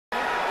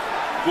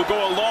will go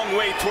a long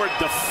way toward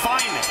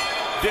defining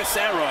this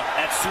era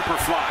at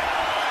Superfly.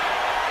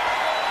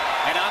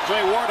 And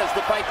Andre Ward, as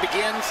the fight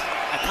begins,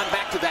 I come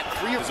back to that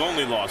three of his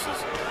only losses.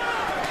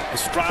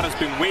 Estrada's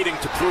been waiting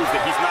to prove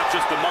that he's not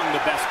just among the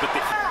best, but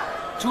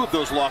two of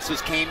those losses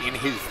came in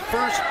his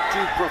first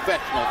two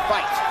professional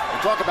fights.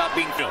 And talk about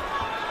being filled.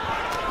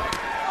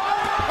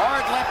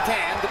 Hard left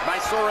hand by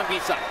Sor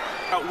Rungvisai.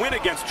 A win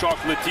against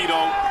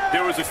Chocolatito,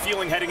 there was a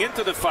feeling heading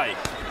into the fight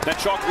that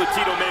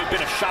Chocolatito may have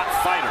been a shot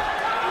fighter.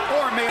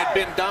 Or may have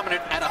been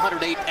dominant at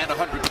 108 and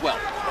 112. Good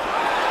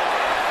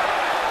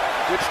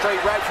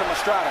straight right from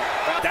Estrada.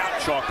 That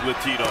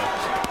Chocolatito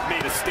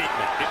made a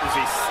statement.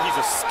 He's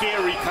a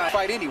scary kind of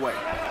fight anyway.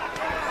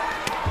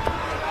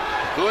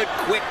 Good,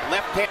 quick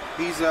left hand.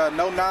 He's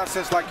no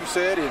nonsense, like you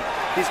said, and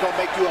he's going to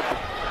make you up.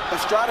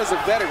 Estrada's a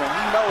veteran.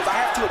 He knows I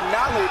have to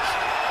acknowledge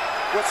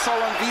what Sor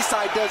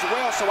Rungvisai does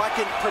well so I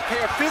can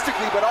prepare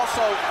physically, but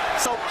also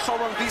Sor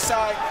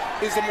Rungvisai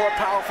is the more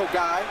powerful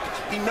guy.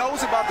 He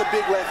knows about the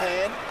big left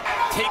hand.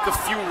 Take a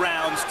few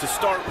rounds to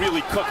start really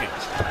cooking.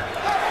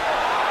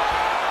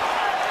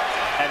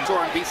 And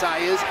Sor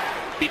Rungvisai is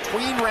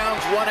between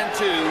rounds 1 and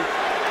 2.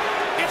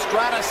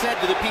 Estrada said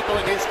to the people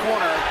in his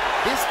corner,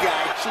 this guy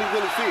actually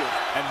really feels.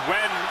 And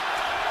when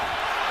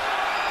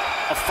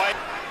a fight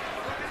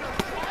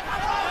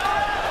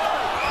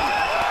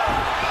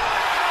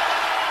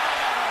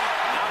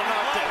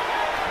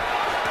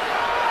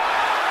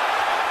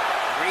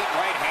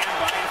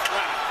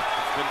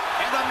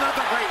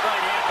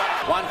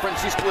Juan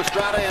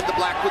Estrada and the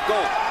black with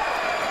gold.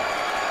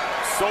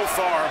 So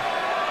far,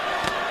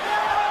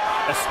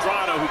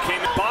 Estrada, who came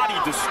body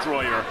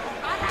destroyer,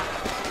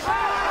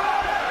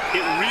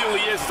 it really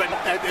is.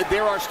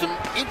 There are some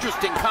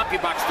interesting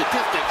CompuBox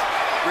statistics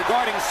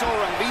regarding Sor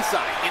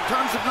Rungvisai. In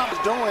terms of numbers,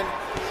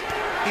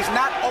 he's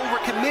not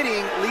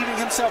overcommitting, leaving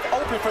himself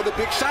open for the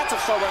big shots of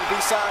Sor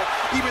Rungvisai,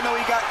 even though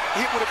he got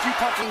hit with a few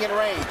punches in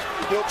range.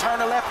 He'll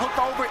turn a left hook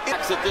over.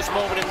 At this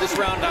moment in this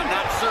round, I'm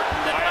not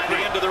certain that by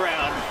the end of the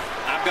round,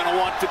 I'm going to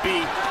want to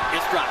be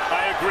Estrada.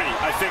 I agree.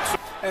 I think so.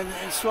 And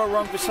Sor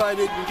Rungvisai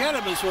didn't get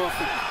him as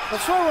often.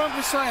 But Sor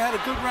Rungvisai had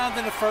a good round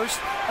in the first.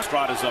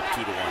 Estrada's up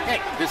 2-1. Hey,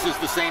 this is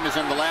the same as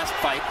in the last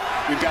fight.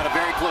 We've got a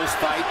very close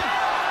fight.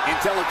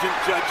 Intelligent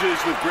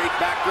judges with great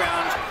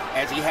backgrounds,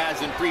 as he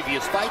has in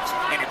previous fights,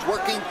 and it's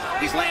working.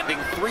 He's landing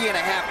 3.5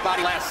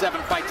 body last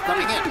 7 fights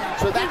coming in.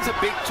 So that's a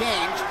big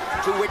change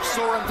to which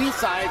Sor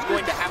Rungvisai is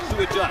going to have to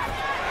adjust.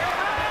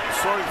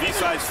 Sor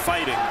Rungvisai's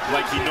fighting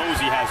like he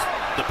knows he has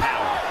the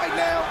power. Right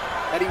now,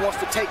 that he wants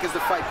to take as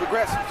the fight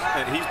progresses.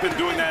 And he's been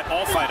doing that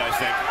all fight, I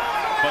think.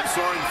 But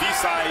Sor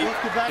Rungvisai,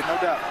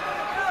 no doubt.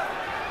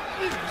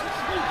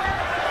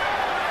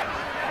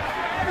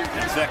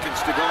 10 seconds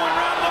to go in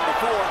round number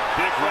 4.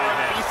 Big right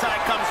hand. Rungvisai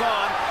comes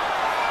on,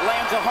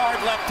 lands a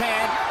hard left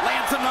hand,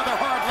 lands another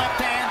hard left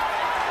hand,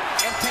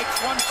 and takes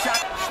one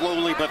shot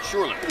slowly but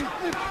surely.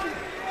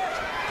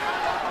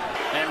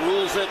 And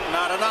rules it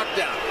not a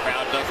knockdown.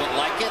 Crowd doesn't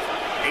like it.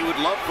 He would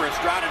love for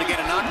Estrada to get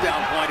a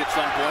knockdown point at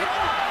some point.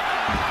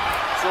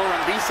 Sor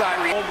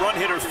Rungvisai, home run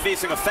hitter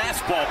facing a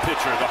fastball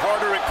pitcher. The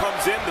harder it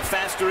comes in, the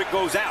faster it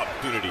goes out.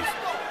 Opportunities.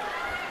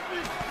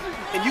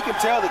 And you can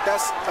tell that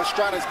that's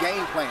Estrada's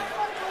game plan.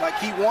 Like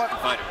he wants.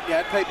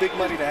 Yeah, I'd pay big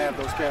money to have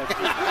those guys.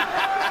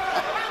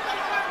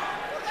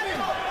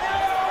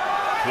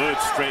 Good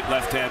straight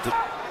left hand.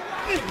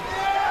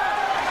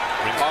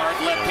 Hard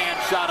left hand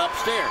shot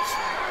upstairs.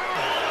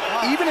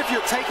 Even if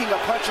you're taking a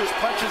punches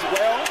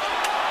well,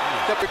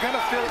 that they're going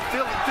to feel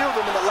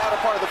them in the latter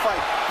part of the fight.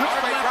 Good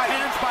straight right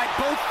hands by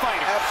both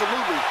fighters.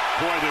 Absolutely.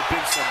 Boy, there have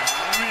been some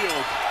real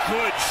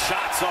good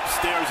shots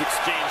upstairs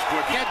exchanged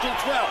toward the schedule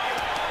 12.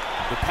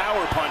 The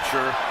power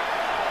puncher.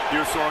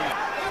 Here's Sor.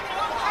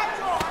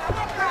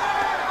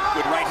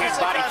 Good right hand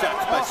body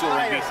shots by Sor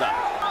Rungvisai.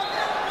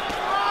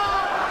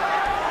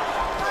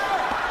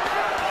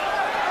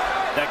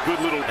 That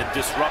good little and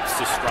disrupts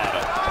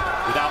Estrada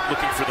without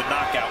looking for the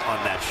knockout on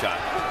that shot.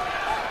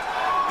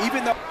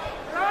 Even though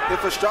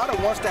if Estrada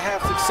wants to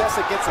have success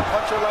against a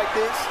puncher like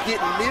this,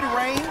 get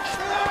mid-range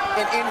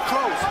and in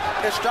close,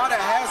 Estrada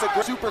has a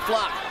good super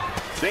fly.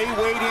 They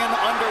weighed in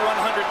under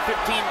 115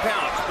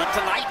 pounds, but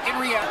tonight in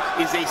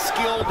reality is a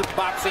skilled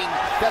boxing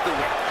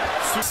featherweight.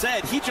 Sue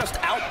said he just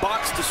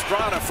outboxed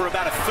Estrada for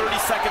about a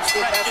 30-second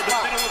stretch in the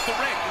middle of the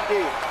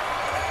ring.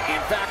 In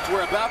fact,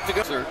 we're about to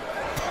go a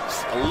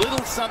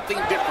little something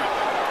different.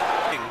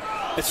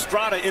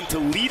 Estrada into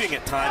leading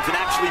at times and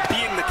actually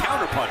being the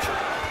counterpuncher.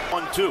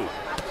 1-2.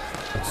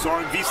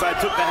 Sor Rungvisai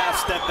took the half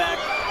step back.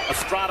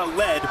 Estrada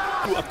led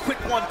to a quick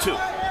 1-2.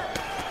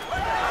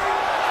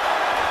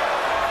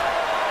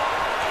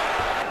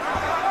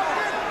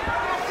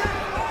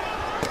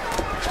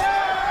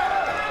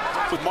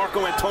 With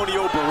Marco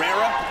Antonio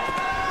Barrera.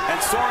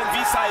 And Sor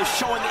Rungvisai is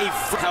showing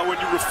how when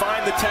you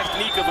refine the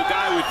technique of a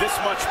guy with this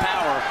much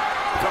power, it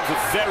becomes a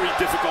very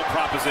difficult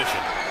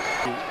proposition.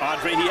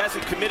 Andre, he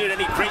hasn't committed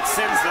any great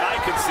sins that I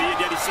can see, and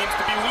yet he seems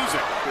to be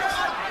losing.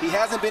 He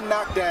hasn't been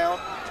knocked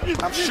down.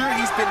 I'm sure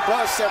he's been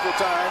buzzed several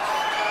times.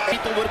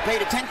 People would have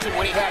paid attention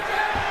when he had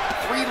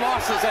 3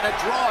 losses and a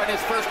draw in his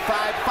first 5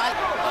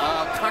 fights.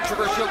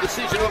 Controversial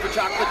decision over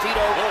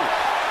Chocolatito.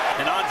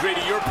 And Andre,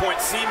 to your point,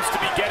 seems to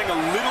be getting a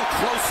little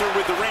closer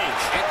with the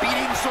range. And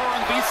beating Sor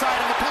Rungvisai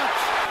to the punch.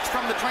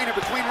 From the trainer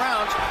between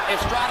rounds,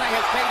 Estrada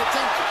has paid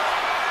attention.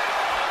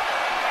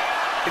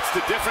 It's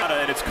the difference,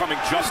 and it's coming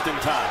just in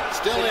time.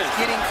 Still is.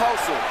 Getting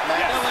closer.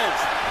 Yes. Still is.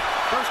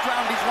 First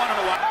round he's won in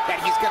a while. That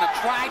he's going to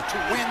try to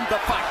win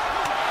the fight.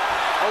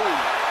 Oh,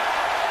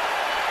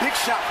 big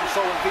shot from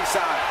Sor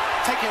Rungvisai.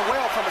 Taken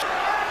well from a...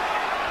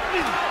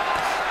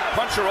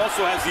 Puncher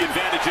also has the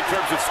advantage in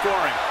terms of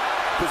scoring,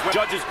 because when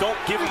judges don't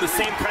give him the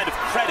same kind of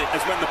credit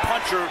as when the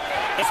puncher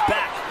is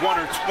back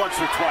once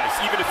or twice,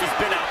 even if he's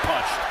been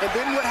out-punched. And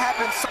then what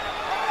happens...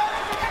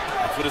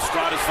 That's what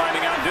Estrada's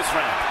finding out this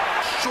round.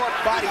 Short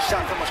body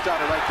shot from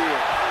Estrada right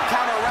there.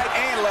 Counter right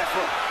and left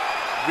hook.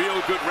 Real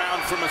good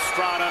round from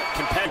Estrada.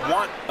 Competitive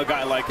want a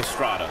guy like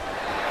Estrada.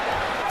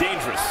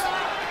 Dangerous.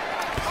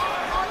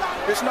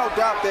 There's no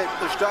doubt that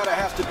Estrada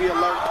has to be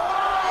alert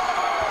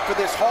for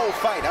this whole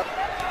fight.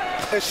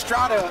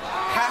 Estrada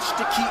has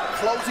to keep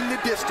closing the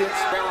distance.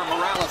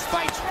 Morales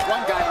fights.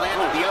 One guy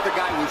landed, the other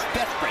guy was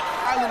desperate.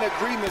 Island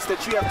agreements that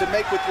you have to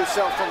make with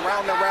yourself from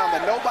round to round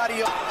that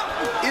nobody else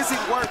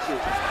isn't worth it.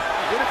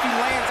 What if he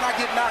lands and I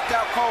get knocked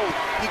out cold?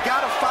 You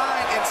got to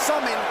find and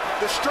summon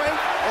the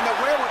strength and the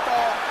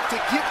wherewithal to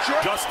get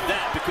your... Just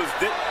that, because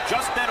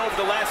just that over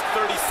the last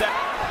 30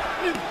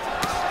 seconds.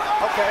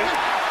 Okay.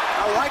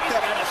 I like that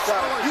from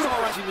Estrada.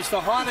 He was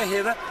the harder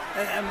hitter,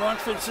 and Juan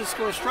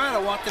Francisco Estrada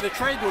wanted to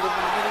trade with him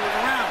in the middle of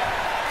the round.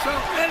 So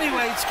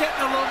anyway, it's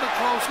getting a little bit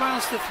close.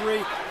 Rounds to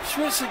 3.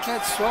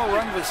 Srisaket Sor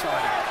Rungvisai.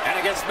 And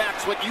I guess,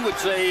 Max, what you would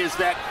say is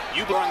that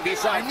you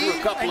Rungvisai threw a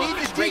couple of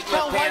straight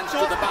left hands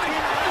to the body.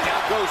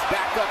 Now goes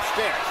back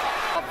upstairs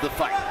of the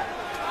fight.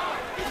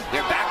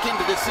 They're back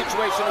into this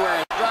situation where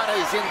Estrada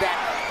is in that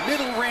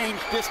middle range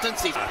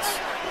distance.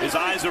 His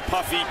eyes are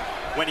puffy.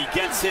 When he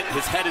gets hit,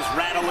 his head is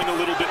rattling a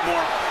little bit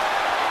more.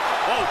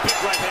 Oh, big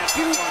right hand.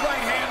 Huge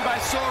right hand by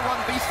Sor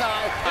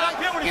Rungvisai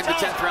in the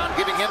 10th round,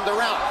 giving him the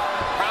round.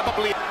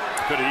 Probably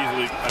could have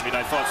easily,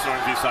 I thought Sor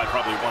Rungvisai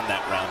probably won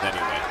that round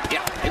anyway.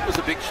 Yeah, it was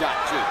a big shot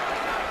too.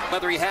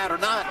 Whether he had or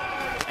not,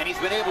 and he's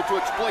been able to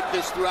exploit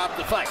this throughout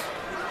the fight.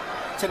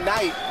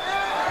 Tonight,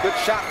 good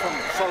shot from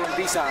Sor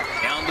Rungvisai.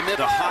 Down the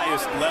middle. The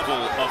highest level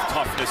of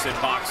toughness in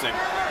boxing,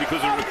 because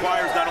it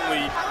requires not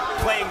only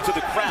playing to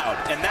the crowd,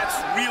 and that's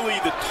really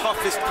the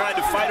toughest kind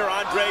of fighter.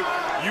 Andre,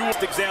 you were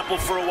the example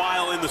for a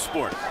while in the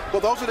sport. Well,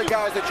 those are the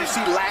guys that you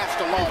see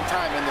last a long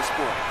time in the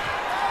sport.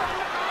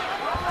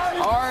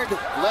 Hard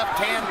left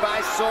hand by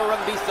Sor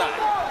Rungvisai.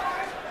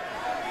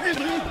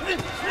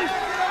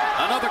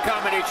 Another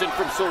combination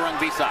from Sor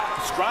Rungvisai.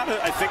 Estrada,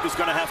 I think, is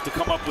going to have to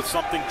come up with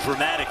something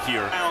dramatic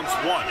here. Rounds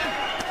 1.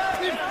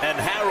 And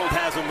Harold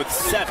has him with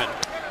 7.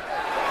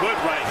 Good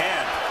right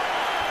hand.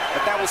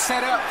 But that was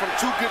set up from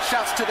 2 good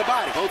shots to the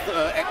body.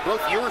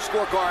 Both your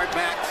scorecard,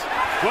 Max,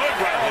 good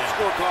right hand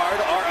scorecard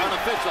are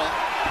unofficial.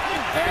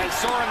 As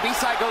Sor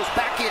Rungvisai goes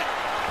back in,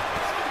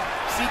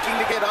 seeking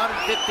to get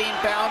 115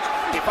 pounds.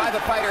 If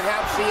either fighter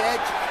has the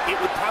edge, it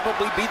would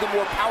probably be the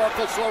more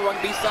powerful Sor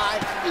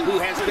Rungvisai,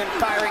 who has been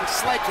firing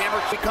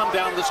sledgehammers to come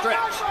down the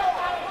stretch.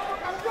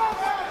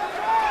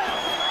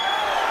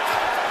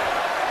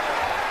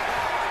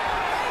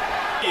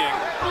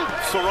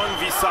 Sor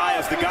Rungvisai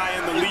is the guy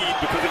in the lead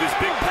because of his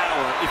big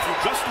power. If you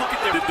just look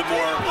at the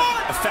more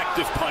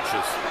effective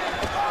punches.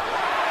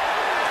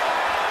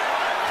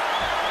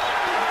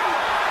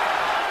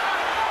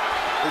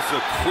 This is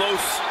a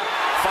close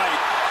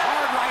fight.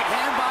 Hard right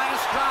hand by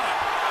Estrada.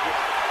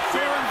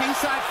 Sor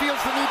Rungvisai feels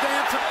the need to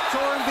answer.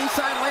 Sor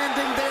Rungvisai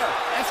landing there.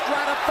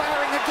 Estrada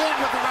firing again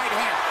with the right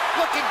hand.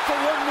 Looking for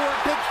one more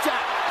big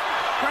shot.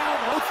 Crowd,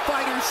 both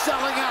fighters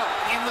selling out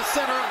in the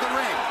center of the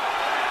ring.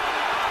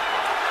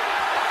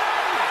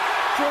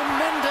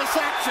 Tremendous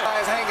action.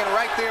 Is hanging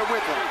right there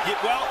with him. Yeah,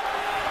 well,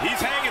 he's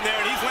hanging there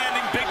and he's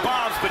landing big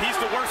bombs, but he's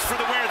the worst for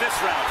the wear this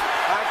round.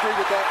 I agree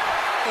with that.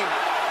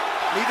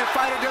 Neither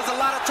fighter does a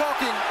lot of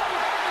talking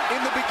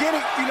in the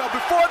beginning,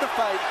 before the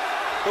fight,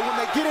 but when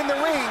they get in the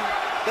ring,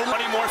 they...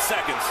 20 more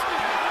seconds.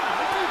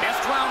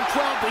 Next round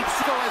 12,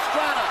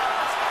 Estrada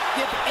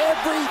give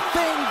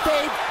everything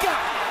they've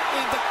got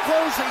in the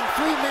closing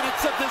 3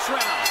 minutes of this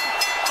round.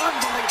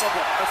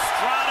 Unbelievable.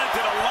 Estrada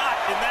did a lot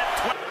in that.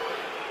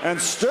 And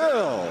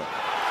still,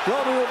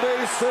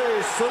 WBC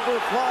Super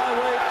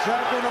Flyweight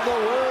Champion of the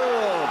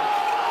World,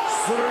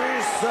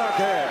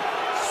 Srisaket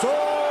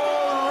Sor